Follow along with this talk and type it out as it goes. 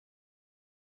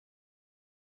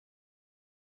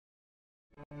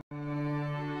This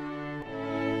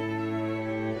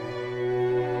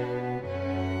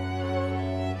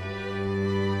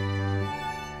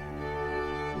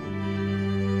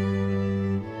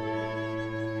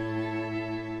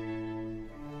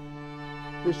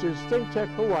is ThinkTech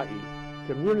Hawaii.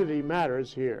 Community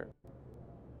matters here.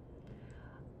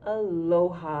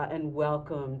 Aloha and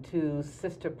welcome to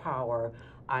Sister Power.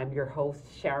 I'm your host,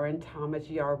 Sharon Thomas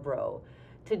Yarbrough.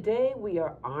 Today we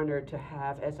are honored to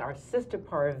have as our Sister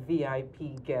Power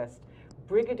VIP guest,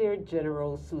 Brigadier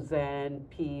General Suzanne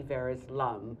P.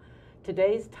 Vares-Lum.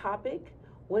 Today's topic,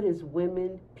 what is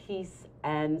women, peace,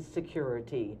 and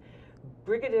security?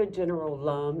 Brigadier General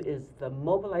Lum is the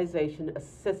Mobilization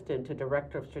Assistant to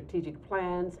Director of Strategic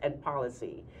Plans and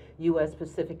Policy, U.S.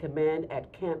 Pacific Command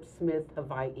at Camp Smith,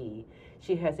 Hawaii.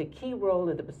 She has a key role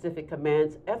in the Pacific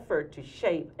Command's effort to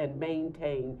shape and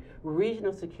maintain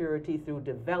regional security through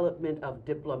development of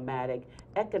diplomatic,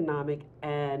 economic,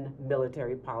 and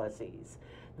military policies.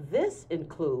 This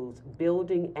includes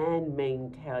building and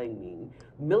maintaining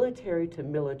military to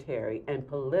military and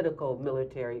political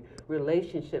military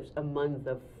relationships among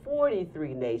the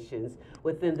 43 nations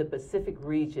within the Pacific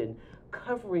region,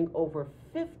 covering over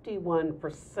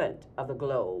 51% of the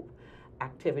globe.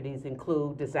 Activities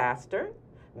include disaster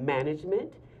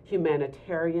management,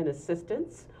 humanitarian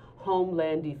assistance,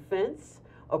 homeland defense,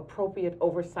 appropriate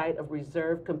oversight of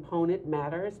reserve component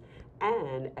matters,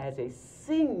 and as a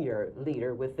senior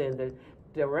leader within the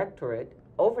Directorate,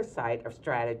 oversight of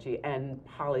strategy and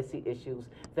policy issues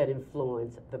that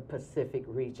influence the Pacific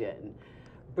region.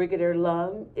 Brigadier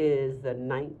Lum is the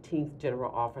 19th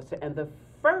General Officer and the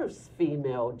first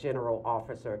female General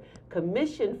Officer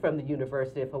commissioned from the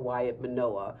University of Hawaii at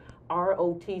Manoa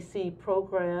ROTC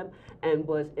program and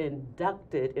was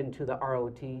inducted into the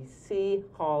ROTC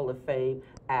Hall of Fame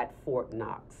at Fort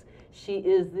Knox. She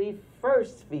is the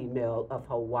first female of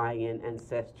Hawaiian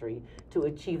ancestry to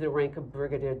achieve the rank of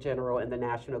Brigadier General in the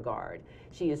National Guard.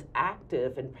 She is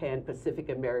active in Pan-Pacific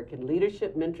American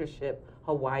Leadership Mentorship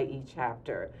Hawaii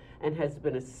chapter and has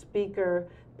been a speaker,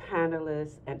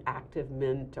 panelist, and active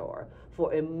mentor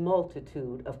for a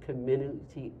multitude of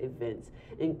community events,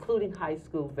 including high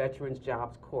school Veterans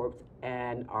Jobs Corps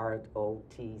and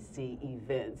ROTC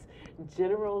events.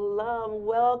 General Lum,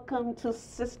 welcome to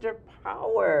Sister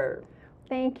Power.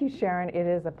 Thank you, Sharon. It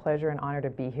is a pleasure and honor to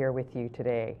be here with you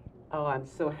today. Oh, I'm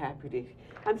so happy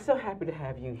to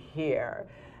have you here.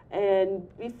 And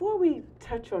before we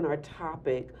touch on our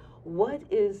topic, what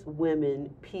is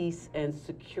women, peace, and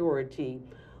security?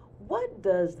 What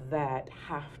does that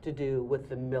have to do with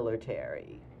the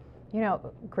military? You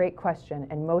know, great question,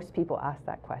 and most people ask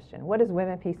that question. What does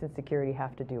women, peace, and security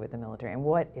have to do with the military, and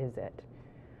what is it?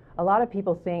 A lot of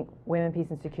people think women, peace,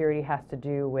 and security has to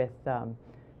do with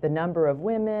the number of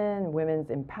women, women's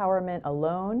empowerment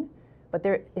alone, but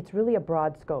it's really a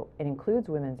broad scope. It includes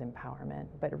women's empowerment,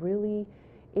 but really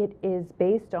it is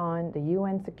based on the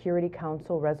UN Security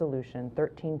Council Resolution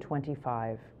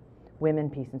 1325, Women,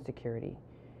 Peace, and Security.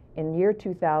 In the year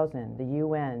 2000, the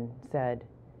UN said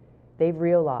they've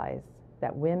realized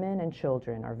that women and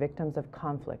children are victims of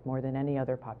conflict more than any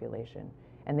other population,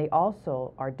 and they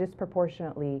also are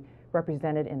disproportionately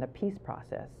represented in the peace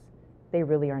process. They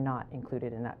really are not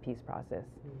included in that peace process.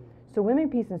 So Women,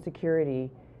 Peace, and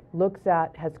Security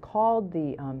has called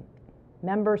the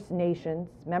member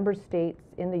states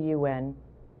in the UN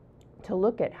to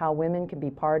look at how women can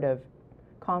be part of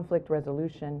conflict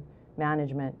resolution,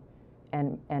 management,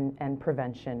 and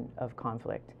prevention of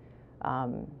conflict.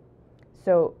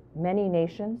 So many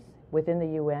nations within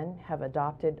the UN have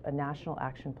adopted a national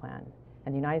action plan,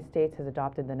 and the United States has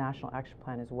adopted the national action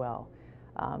plan as well,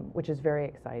 which is very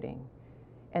exciting.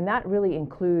 And that really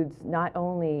includes not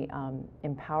only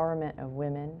empowerment of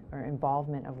women or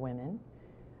involvement of women,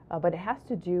 but it has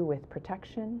to do with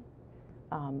protection,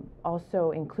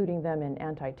 also including them in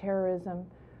anti-terrorism,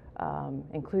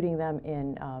 including them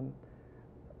in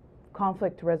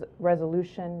conflict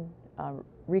resolution,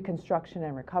 reconstruction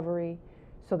and recovery.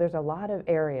 So there's a lot of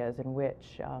areas in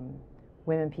which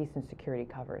Women, Peace, and Security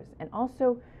covers. And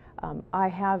also I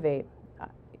have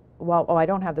while I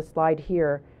don't have the slide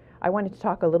here, I wanted to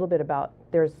talk a little bit about,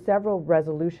 there's several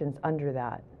resolutions under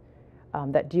that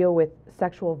that deal with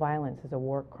sexual violence as a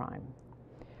war crime,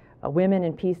 women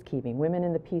in peacekeeping, women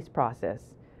in the peace process,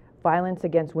 violence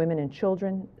against women and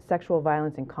children, sexual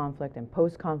violence in conflict and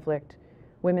post-conflict,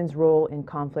 women's role in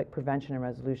conflict prevention and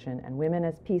resolution, and women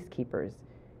as peacekeepers,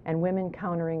 and women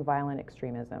countering violent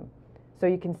extremism. So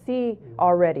you can see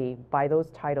already by those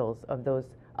titles of those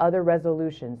other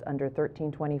resolutions under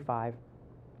 1325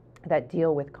 that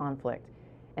deal with conflict.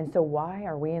 And so why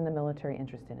are we in the military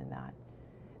interested in that?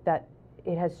 That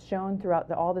it has shown throughout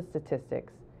all the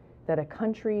statistics that a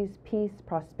country's peace,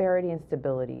 prosperity, and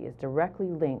stability is directly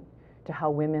linked to how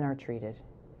women are treated.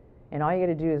 And all you got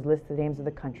to do is list the names of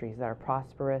the countries that are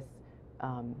prosperous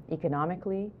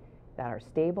economically, that are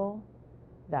stable,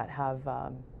 that have,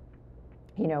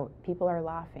 you know, people are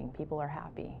laughing, people are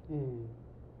happy.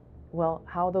 Well,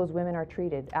 how those women are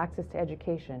treated, access to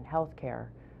education, healthcare,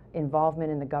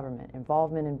 involvement in the government,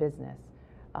 involvement in business,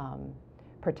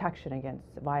 protection against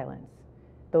violence.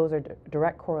 Those are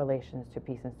direct correlations to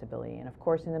peace and stability. And of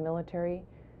course, in the military,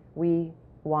 we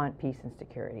want peace and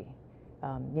security.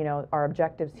 You know, our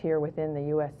objectives here within the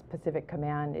U.S. Pacific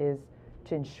Command is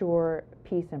to ensure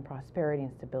peace and prosperity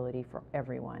and stability for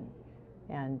everyone.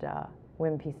 And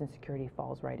women, peace, and security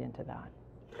falls right into that.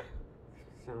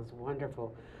 Sounds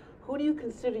wonderful. Who do you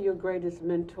consider your greatest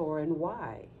mentor and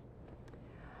why?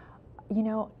 You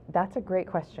know, that's a great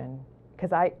question,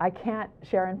 because I can't,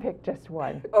 Sharon, pick just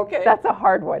one. Okay. That's a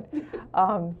hard one.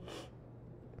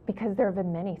 Because there have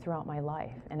been many throughout my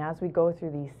life. And as we go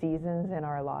through these seasons in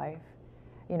our life,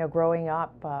 you know, growing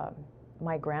up,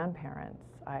 my grandparents,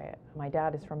 my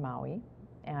dad is from Maui,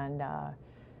 and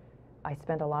I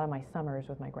spent a lot of my summers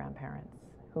with my grandparents,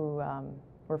 who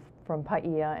were from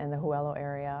Paia and the Huelo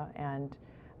area, and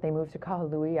they moved to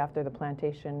Kahului after the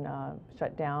plantation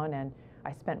shut down, and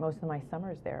I spent most of my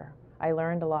summers there. I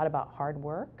learned a lot about hard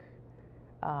work.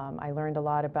 I learned a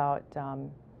lot about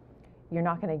you're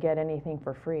not going to get anything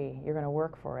for free. You're going to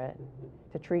work for it.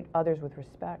 To treat others with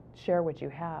respect, share what you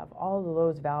have. All of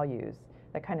those values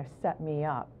that kind of set me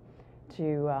up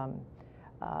to,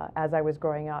 as I was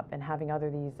growing up and having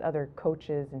these other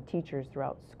coaches and teachers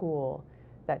throughout school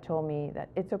that told me that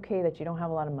it's okay that you don't have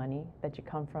a lot of money, that you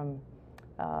come from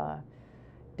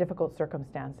difficult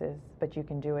circumstances, but you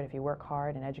can do it if you work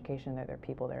hard, and education, there are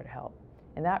people there to help.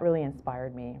 And that really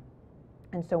inspired me.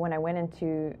 And so when I went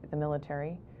into the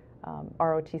military,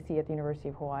 ROTC at the University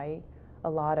of Hawaii, a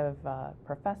lot of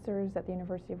professors at the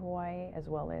University of Hawaii, as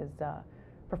well as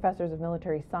professors of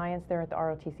military science there at the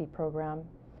ROTC program.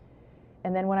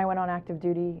 And then when I went on active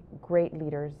duty, great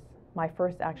leaders. My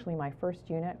first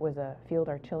unit was a field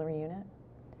artillery unit.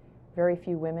 Very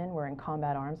few women were in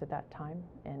combat arms at that time.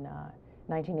 In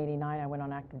 1989, I went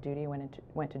on active duty,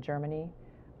 went to Germany,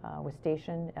 was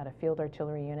stationed at a field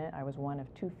artillery unit. I was one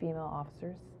of 2 female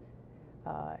officers.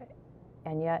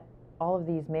 And yet, all of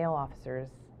these male officers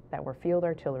that were field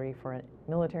artillery for a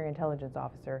military intelligence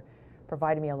officer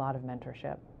provided me a lot of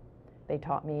mentorship. They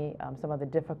taught me some of the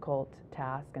difficult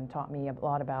tasks and taught me a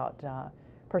lot about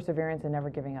perseverance and never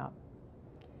giving up.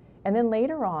 And then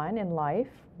later on in life,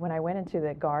 when I went into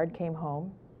the Guard, came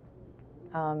home,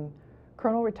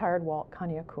 Colonel retired Walt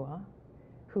Kaniakua,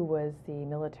 who was the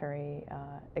military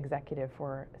executive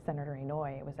for Senator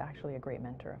Inouye, was actually a great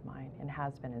mentor of mine, and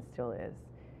has been and still is.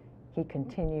 He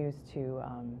continues to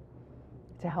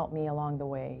help me along the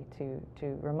way,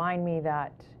 to remind me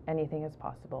that anything is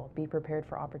possible, be prepared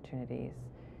for opportunities,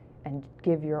 and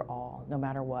give your all, no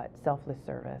matter what, selfless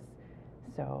service.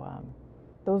 So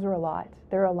those are a lot.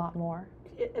 There are a lot more.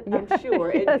 I'm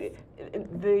sure. Yes.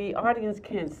 The audience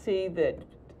can't see that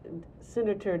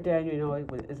Senator Daniel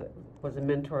Inouye was a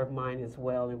mentor of mine as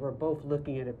well, and we're both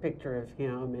looking at a picture of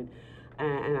him,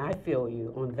 and I feel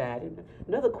you on that. And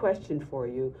another question for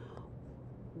you: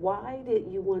 why did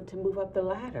you want to move up the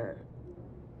ladder?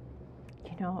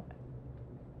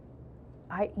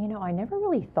 I never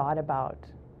really thought about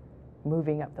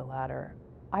moving up the ladder.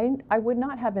 I would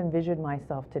not have envisioned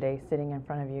myself today sitting in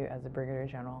front of you as a Brigadier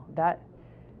General.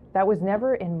 That was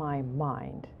never in my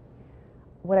mind.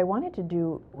 What I wanted to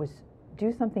do was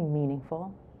do something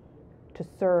meaningful, to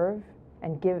serve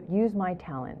and use my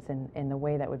talents in the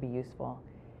way that would be useful.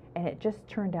 And it just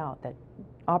turned out that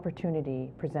opportunity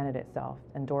presented itself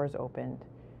and doors opened,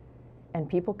 and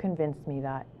people convinced me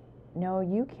that no,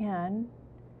 you can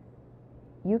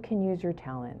use your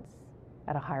talents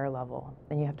at a higher level,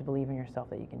 and you have to believe in yourself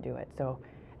that you can do it. So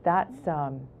that's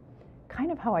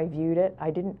kind of how I viewed it. I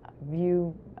didn't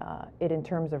view it in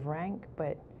terms of rank,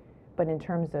 but in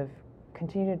terms of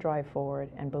continue to drive forward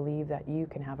and believe that you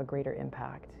can have a greater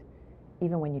impact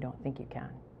even when you don't think you can.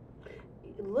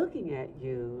 Looking at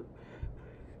you,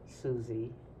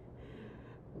 Susie,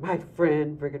 my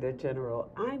friend, Brigadier General,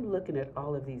 I'm looking at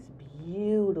all of these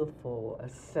beautiful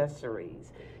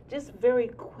accessories. Just very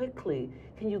quickly,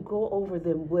 can you go over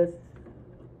them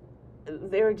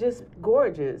they're just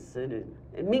gorgeous, and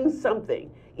it means something.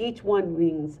 Each one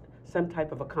means some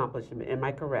type of accomplishment. Am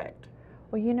I correct?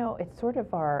 Well, it's sort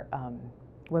of our,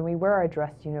 when we wear our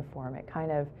dress uniform, it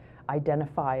kind of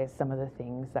identifies some of the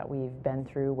things that we've been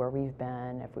through, where we've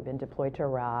been, if we've been deployed to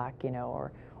Iraq,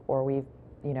 or we've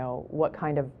you know, what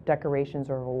kind of decorations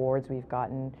or awards we've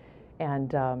gotten,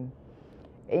 and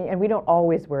we don't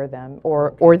always wear them,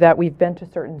 or that we've been to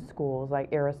certain schools like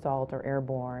Air Assault or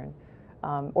Airborne,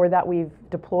 or that we've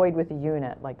deployed with a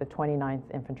unit like the 29th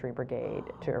Infantry Brigade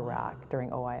to Iraq during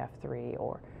OIF 3,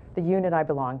 or the unit I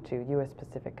belong to, U.S.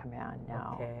 Pacific Command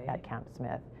now at Camp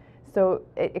Smith. So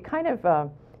it kind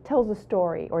of tells a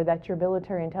story, or that you're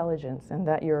military intelligence and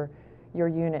that your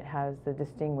unit has the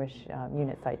distinguished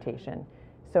unit citation.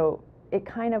 So it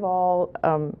kind of all,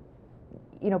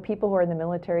 you know, people who are in the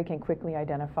military can quickly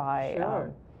identify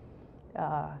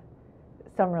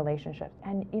some relationships.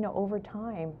 And, you know, over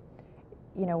time,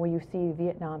 you know, when you see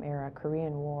Vietnam era,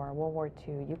 Korean War, World War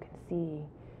II, you can see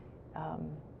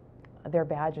their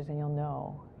badges and you'll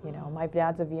know. You know, my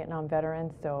dad's a Vietnam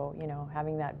veteran, so, you know,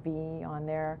 having that V on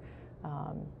there.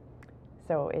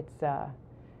 So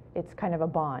it's kind of a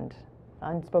bond,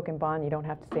 unspoken bond. You don't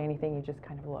have to say anything, you just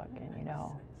kind of look and you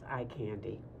know. It's eye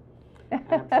candy.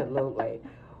 Absolutely.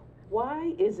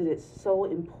 Why is it so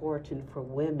important for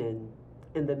women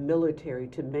in the military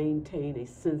to maintain a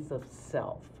sense of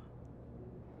self?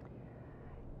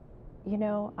 You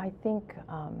know, I think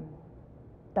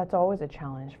that's always a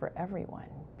challenge for everyone,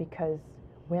 because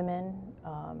women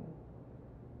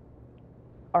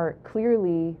are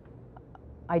clearly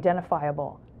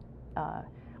identifiable.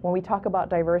 When we talk about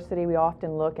diversity, we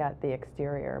often look at the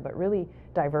exterior, but really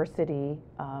diversity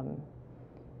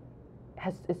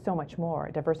is so much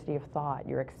more. Diversity of thought,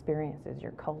 your experiences,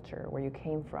 your culture, where you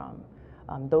came from.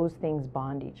 Those things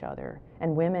bond each other.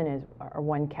 And women are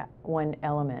one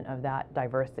element of that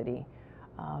diversity.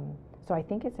 So I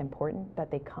think it's important that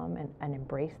they come and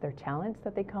embrace their talents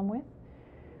that they come with,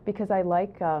 because I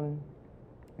like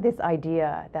this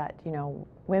idea that, you know,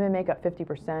 women make up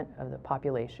 50% of the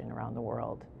population around the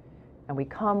world, and we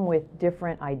come with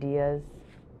different ideas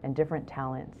and different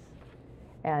talents,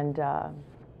 and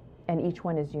each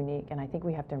one is unique, and I think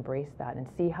we have to embrace that and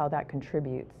see how that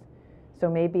contributes. So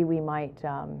maybe we might,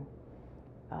 you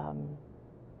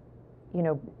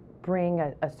know, bring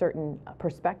a certain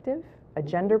perspective, a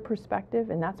gender perspective,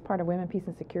 and that's part of Women, Peace,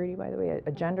 and Security, by the way,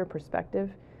 a gender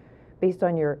perspective based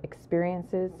on your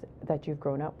experiences that you've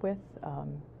grown up with,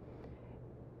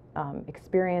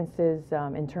 experiences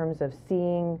in terms of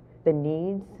seeing the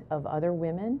needs of other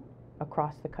women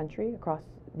across the country, across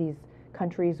these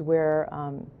countries where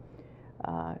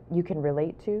you can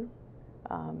relate to.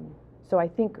 So I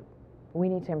think we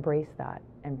need to embrace that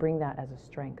and bring that as a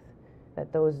strength,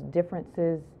 that those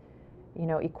differences, you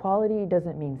know, equality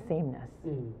doesn't mean sameness.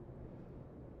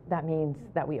 That means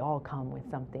that we all come with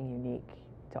something unique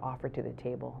to offer to the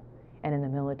table, and in the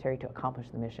military to accomplish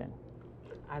the mission.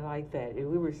 I like that.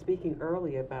 And we were speaking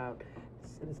earlier about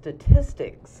some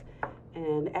statistics,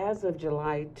 and as of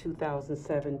July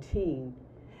 2017,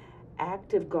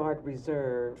 active guard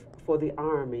reserve for the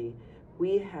Army,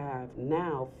 we have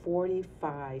now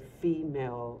 45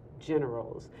 female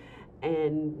generals.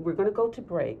 And we're going to go to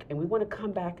break, and we want to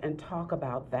come back and talk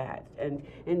about that and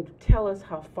tell us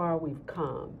how far we've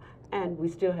come. And we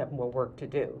still have more work to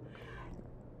do.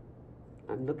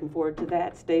 I'm looking forward to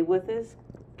that. Stay with us.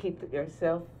 Keep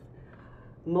yourself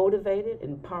motivated,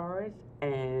 empowered,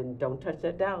 and don't touch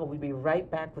that dial. We'll be right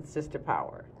back with Sister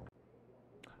Power.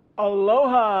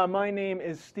 Aloha, my name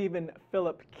is Stephen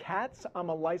Philip Katz. I'm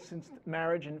a licensed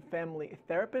marriage and family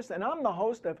therapist, and I'm the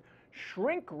host of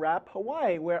Shrink Wrap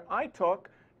Hawaii, where I talk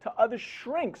to other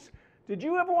shrinks. Did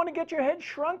you ever want to get your head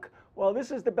shrunk? Well,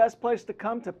 this is the best place to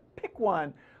come to pick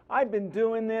one. I've been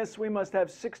doing this. We must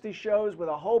have 60 shows with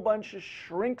a whole bunch of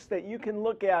shrinks that you can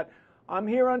look at. I'm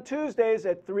here on Tuesdays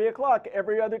at 3 o'clock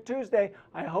every other Tuesday.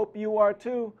 I hope you are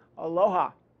too.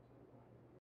 Aloha.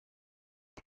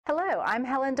 Hello, I'm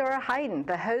Helen Dora Hayden,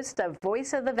 the host of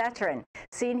Voice of the Veteran,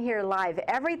 seen here live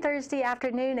every Thursday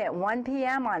afternoon at 1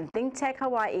 p.m. on ThinkTech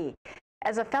Hawaii.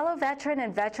 As a fellow veteran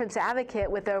and veterans advocate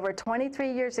with over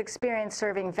 23 years experience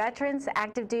serving veterans,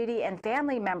 active duty, and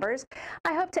family members,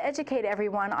 I hope to educate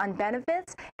everyone on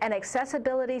benefits and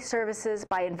accessibility services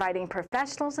by inviting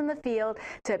professionals in the field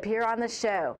to appear on the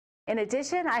show. In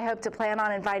addition, I hope to plan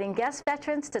on inviting guest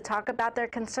veterans to talk about their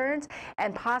concerns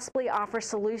and possibly offer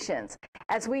solutions.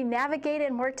 As we navigate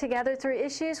and work together through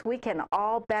issues, we can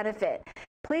all benefit.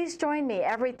 Please join me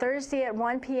every Thursday at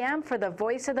 1 p.m. for the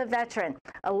Voice of the Veteran.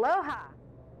 Aloha!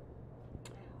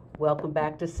 Welcome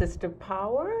back to Sister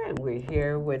Power, and we're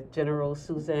here with General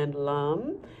Suzanne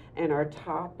Lum, and our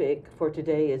topic for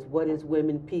today is what is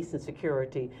women, peace, and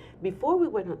security. Before we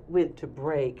went to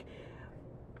break,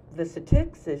 the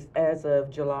statistics as of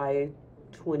July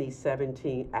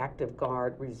 2017, active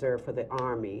guard reserve for the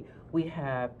Army, we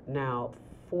have now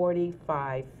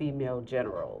 45 female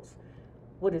generals.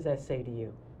 What does that say to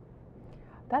you?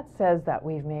 That says that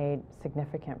we've made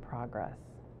significant progress,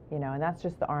 you know, and that's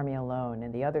just the Army alone,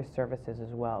 and the other services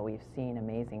as well. We've seen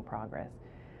amazing progress.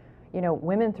 You know,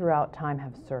 women throughout time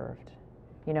have served.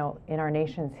 You know, in our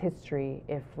nation's history,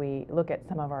 if we look at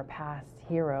some of our past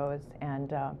heroes,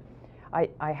 and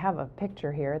I have a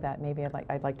picture here that maybe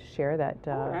I'd like to share that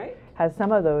has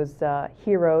some of those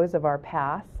heroes of our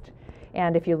past.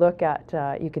 And if you look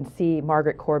at, you can see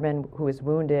Margaret Corbin, who was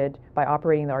wounded by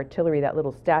operating the artillery, that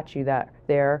little statue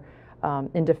there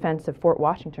in defense of Fort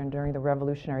Washington during the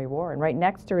Revolutionary War. And right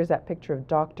next to her is that picture of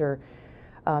Dr.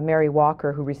 Mary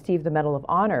Walker, who received the Medal of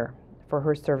Honor for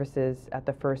her services at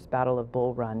the First Battle of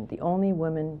Bull Run, the only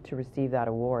woman to receive that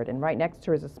award. And right next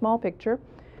to her is a small picture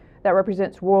that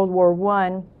represents World War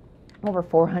I. Over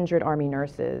 400 Army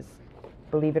nurses,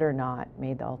 believe it or not,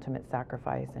 made the ultimate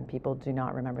sacrifice, and people do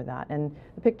not remember that. And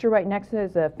the picture right next to it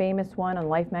is a famous one on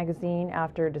Life magazine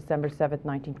after December 7th,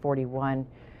 1941.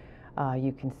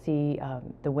 You can see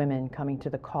the women coming to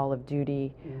the call of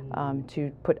duty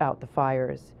to put out the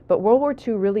fires. But World War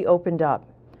II really opened up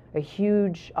a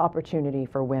huge opportunity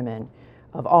for women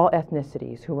of all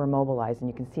ethnicities who were mobilized, and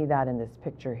you can see that in this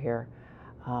picture here.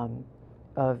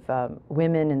 Of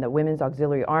women in the Women's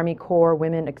Auxiliary Army Corps,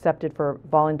 women accepted for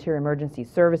volunteer emergency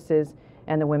services,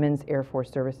 and the Women's Air Force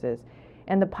Services.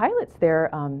 And the pilots there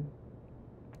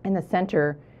in the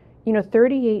center, you know,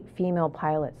 38 female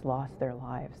pilots lost their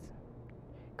lives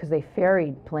because they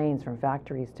ferried planes from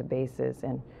factories to bases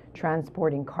and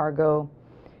transporting cargo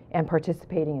and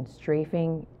participating in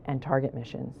strafing and target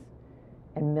missions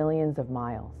and millions of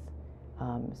miles.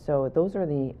 So those are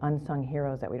the unsung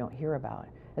heroes that we don't hear about,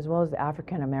 as well as the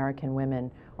African American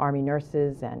women, Army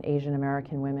nurses, and Asian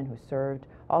American women who served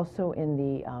also in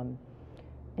the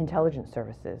intelligence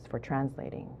services for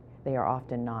translating. They are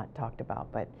often not talked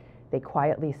about, but they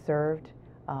quietly served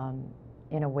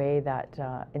in a way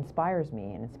that inspires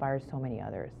me and inspires so many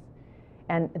others.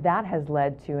 And that has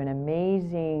led to an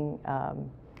amazing,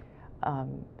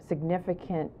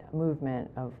 significant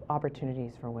movement of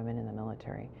opportunities for women in the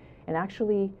military. And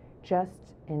actually,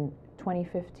 just in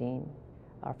 2015,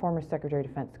 our former Secretary of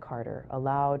Defense Carter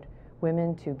allowed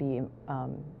women to be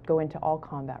go into all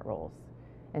combat roles.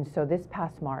 And so this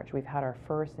past March, we've had our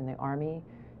first in the Army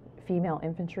female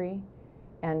infantry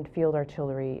and field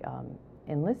artillery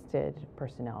enlisted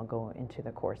personnel go into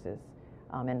the courses.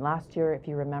 And last year, if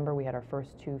you remember, we had our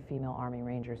first 2 female Army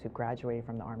Rangers who graduated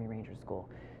from the Army Ranger School.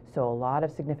 So a lot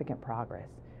of significant progress.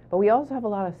 But we also have a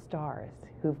lot of stars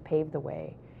who've paved the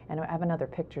way. And I have another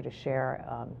picture to share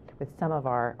with some of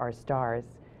our stars.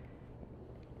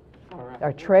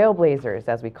 Our trailblazers,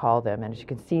 as we call them. And as you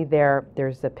can see there,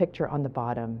 there's a picture on the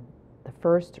bottom. The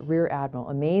first Rear Admiral,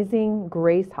 amazing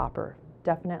Grace Hopper,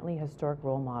 definitely historic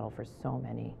role model for so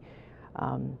many.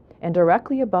 And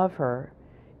directly above her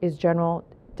is General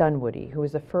Dunwoody, who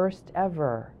was the first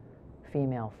ever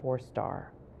female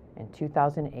 4-star in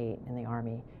 2008 in the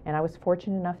Army. And I was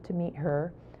fortunate enough to meet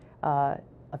her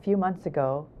a few months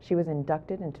ago. She was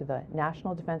inducted into the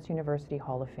National Defense University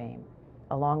Hall of Fame,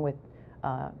 along with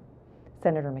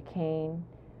Senator McCain,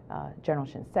 General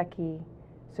Shinseki.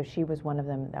 So she was one of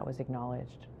them that was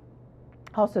acknowledged.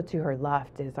 Also to her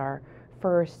left is our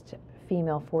first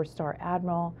female 4-star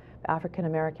admiral, African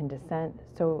American descent,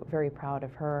 so very proud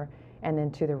of her. And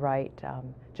then to the right,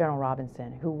 General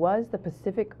Robinson, who was the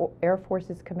Pacific Air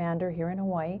Forces commander here in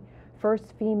Hawaii,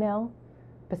 first female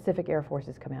Pacific Air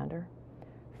Forces commander,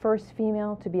 first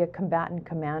female to be a combatant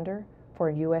commander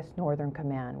for U.S. Northern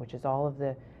Command, which is all of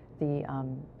the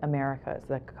Americas,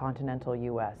 the continental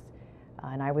U.S.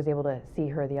 And I was able to see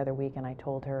her the other week, and I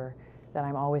told her that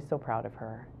I'm always so proud of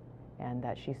her and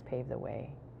that she's paved the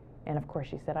way. And of course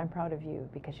she said, I'm proud of you,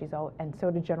 because she's all, and so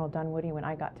did General Dunwoody when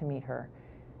I got to meet her.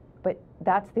 But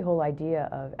that's the whole idea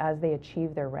of, as they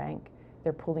achieve their rank,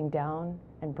 they're pulling down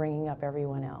and bringing up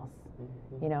everyone else.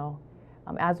 You know,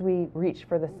 as we reach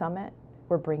for the summit,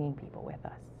 we're bringing people with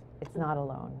us. It's not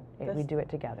alone. We do it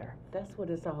together. That's what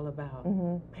it's all about,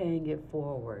 paying it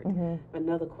forward.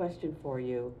 Another question for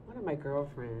you. One of my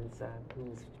girlfriends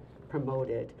who's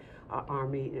promoted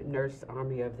Nurse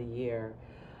Army of the Year,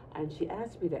 and she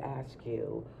asked me to ask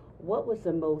you, what was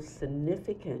the most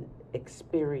significant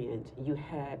experience you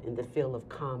had in the field of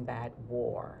combat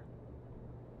war?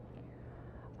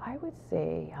 I would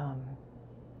say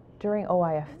during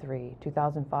OIF-3,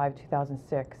 2005,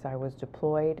 2006, I was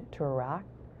deployed to Iraq.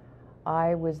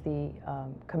 I was the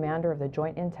commander of the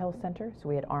Joint Intel Center, so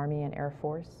we had Army and Air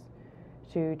Force,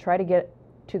 to try to get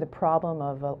to the problem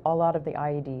of a lot of the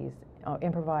IEDs,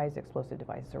 improvised explosive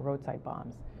devices, or roadside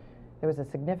bombs. There was a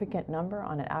significant number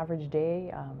on an average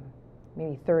day,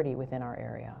 maybe 30 within our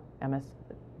area.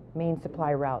 Main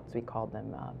supply routes, we called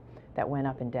them, that went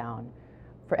up and down.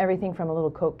 For everything from a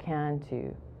little Coke can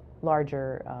to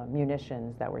larger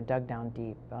munitions that were dug down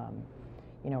deep,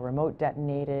 remote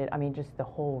detonated, I mean, just the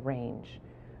whole range.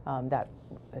 That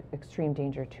extreme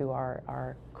danger to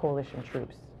our coalition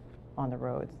troops on the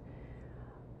roads.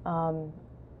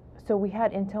 So we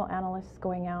had intel analysts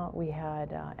going out. We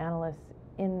had analysts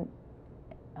in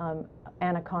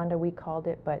Anaconda, we called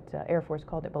it, but Air Force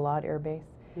called it Balad Air Base.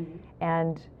 Mm-hmm.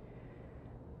 And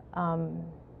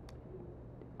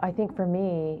I think for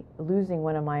me, losing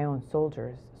one of my own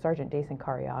soldiers, Sergeant Dason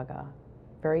Cariaga,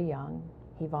 very young,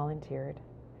 he volunteered,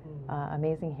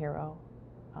 amazing hero,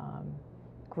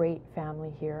 great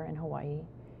family here in Hawaii,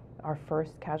 our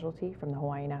first casualty from the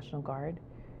Hawaii National Guard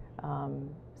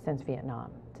since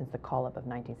Vietnam, since the call-up of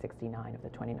 1969 of the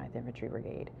 29th Infantry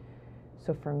Brigade.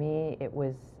 So for me, it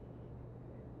was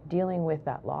dealing with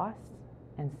that loss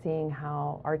and seeing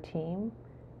how our team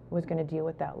was going to deal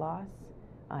with that loss,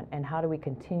 and how do we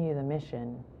continue the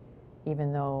mission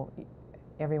even though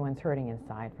everyone's hurting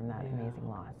inside from that amazing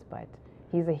loss. But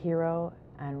he's a hero,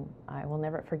 and I will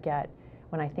never forget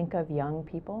when I think of young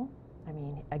people. I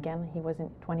mean, again, he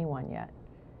wasn't 21 yet,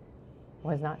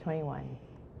 was not 21,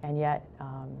 and yet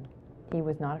he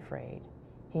was not afraid.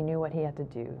 He knew what he had to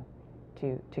do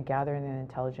to gather the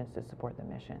intelligence to support the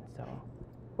mission. So,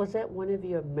 was that one of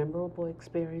your memorable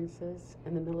experiences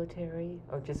in the military,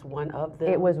 or just one of them?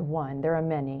 It was one. There are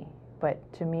many,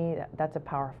 but to me, that's a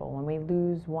powerful. When we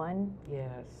lose one,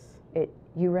 yes,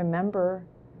 you remember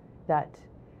that.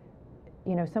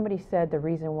 You know, somebody said the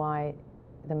reason why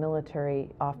the military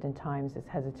oftentimes is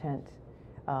hesitant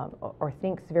or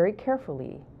thinks very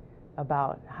carefully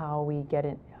about how we get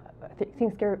in,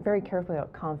 thinks very carefully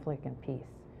about conflict and peace.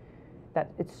 That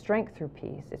it's strength through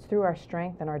peace. It's through our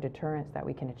strength and our deterrence that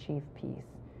we can achieve peace.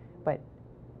 But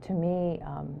to me,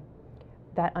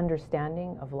 that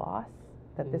understanding of loss,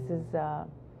 that this is,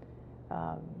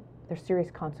 there's serious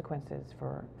consequences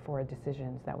for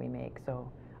decisions that we make.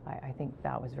 So I think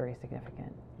that was very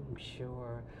significant. I'm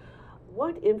sure.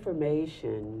 What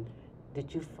information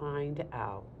did you find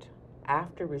out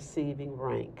after receiving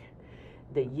rank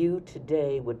that you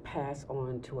today would pass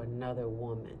on to another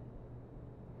woman?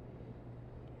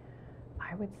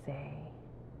 I would say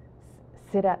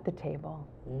sit at the table.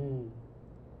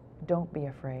 Don't be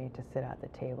afraid to sit at the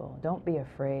table. Don't be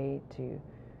afraid to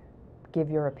give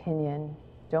your opinion.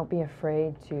 Don't be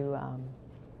afraid to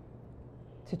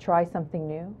try something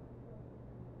new.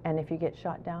 And if you get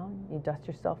shot down, you dust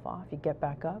yourself off, you get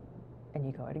back up, and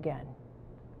you go it again.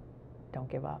 Don't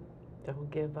give up.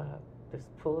 Don't give up. Just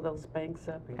pull those banks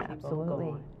up and keep on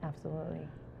going. Absolutely.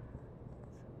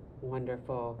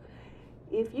 Wonderful.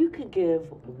 If you could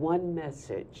give one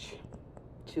message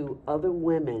to other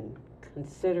women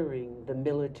considering the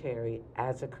military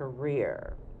as a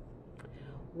career,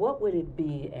 what would it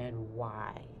be and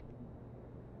why?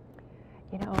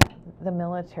 You know, the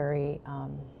military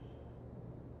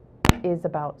is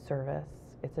about service.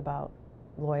 It's about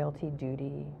loyalty,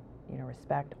 duty,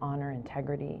 respect, honor,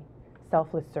 integrity,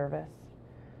 selfless service.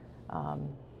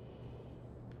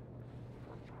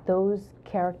 Those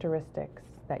characteristics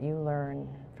that you learn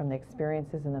from the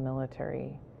experiences in the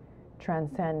military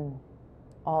transcend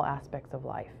all aspects of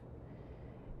life.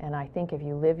 And I think if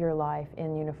you live your life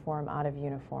in uniform, out of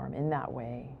uniform, in that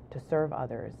way, to serve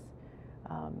others,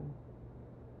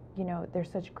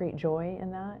 there's such great joy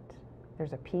in that.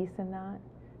 There's a peace in that,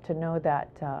 to know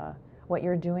that what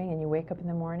you're doing, and you wake up in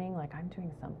the morning like, I'm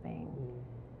doing something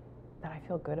that I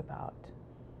feel good about.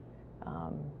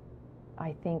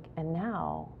 I think, and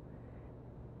now,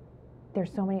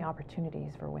 there's so many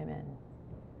opportunities for women.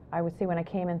 I would say when I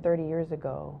came in 30 years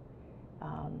ago,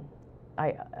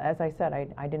 as I said,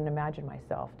 I didn't imagine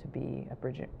myself to be a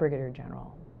Brigadier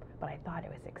General, but I thought it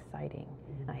was exciting.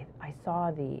 And I saw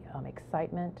the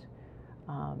excitement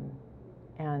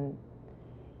and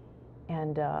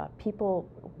people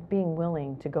being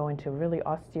willing to go into really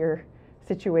austere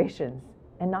situations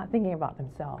and not thinking about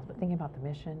themselves, but thinking about the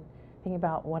mission, thinking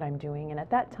about what I'm doing. And at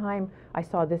that time, I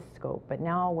saw this scope, but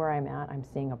now where I'm at, I'm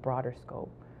seeing a broader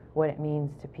scope, what it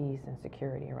means to peace and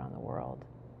security around the world,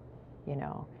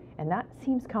 And that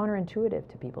seems counterintuitive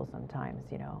to people sometimes,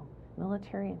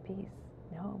 military and peace.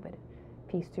 No, but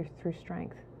peace through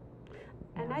strength.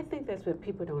 And I think that's what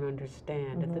people don't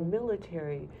understand. That the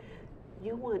military,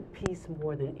 you want peace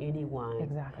more than anyone.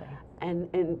 Exactly.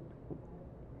 And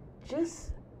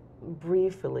just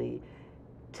briefly,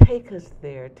 take us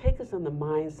there. Take us on the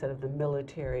mindset of the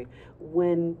military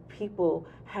when people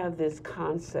have this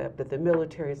concept that the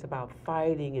military is about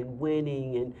fighting and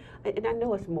winning, and I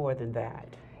know it's more than that.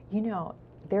 You know,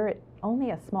 only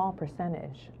a small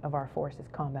percentage of our force is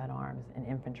combat arms and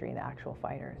infantry, the actual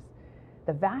fighters.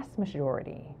 The vast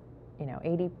majority,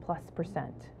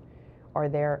 80+%, are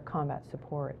there combat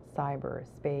support, cyber,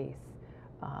 space,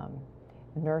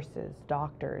 nurses,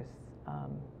 doctors,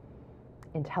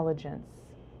 intelligence,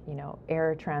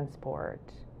 air transport,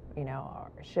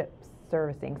 ships,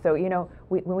 servicing. So,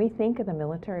 when we think of the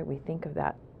military, we think of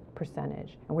that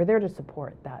percentage, and we're there to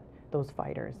support those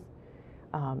fighters.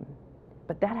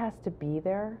 But that has to be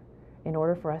there in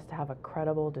order for us to have a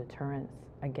credible deterrence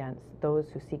against those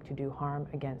who seek to do harm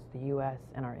against the U.S.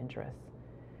 and our interests.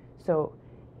 So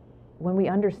when we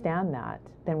understand that,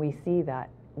 then we see that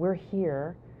we're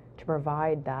here to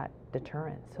provide that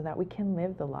deterrence so that we can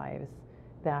live the lives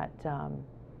that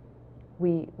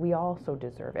we also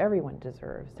deserve. Everyone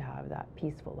deserves to have that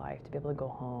peaceful life, to be able to go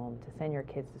home, to send your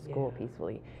kids to school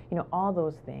peacefully. All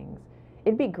those things.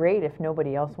 It'd be great if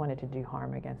nobody else wanted to do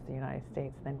harm against the United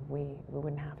States, then we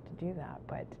wouldn't have to do that.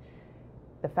 But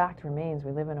the fact remains,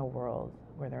 we live in a world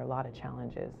where there are a lot of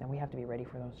challenges, and we have to be ready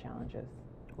for those challenges.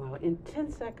 Well, in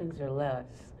 10 seconds or less,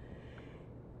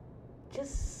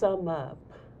 just sum up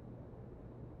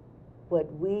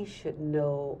what we should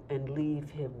know and leave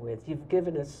him with. You've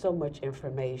given us so much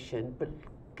information, but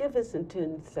give us in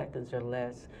 10 seconds or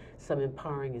less some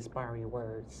empowering, inspiring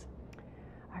words.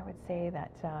 I would say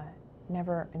that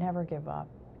never give up.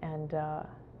 And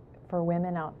for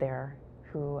women out there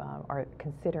who are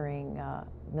considering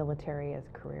military as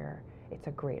a career, it's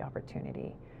a great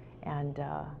opportunity. And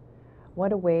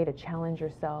what a way to challenge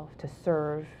yourself, to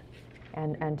serve,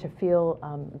 and to feel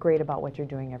great about what you're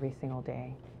doing every single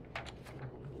day.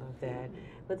 Love that.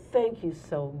 But thank you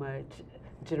so much,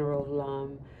 General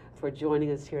Lum, for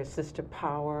joining us here at Sister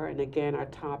Power. And again, our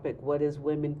topic, what is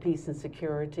women, peace, and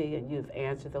security? And you've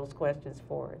answered those questions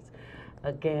for us.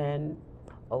 Again,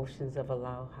 oceans of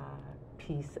aloha,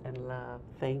 peace and love.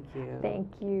 Thank you. Thank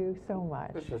you so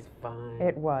much. This was fun.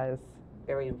 It was.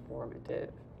 Very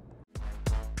informative.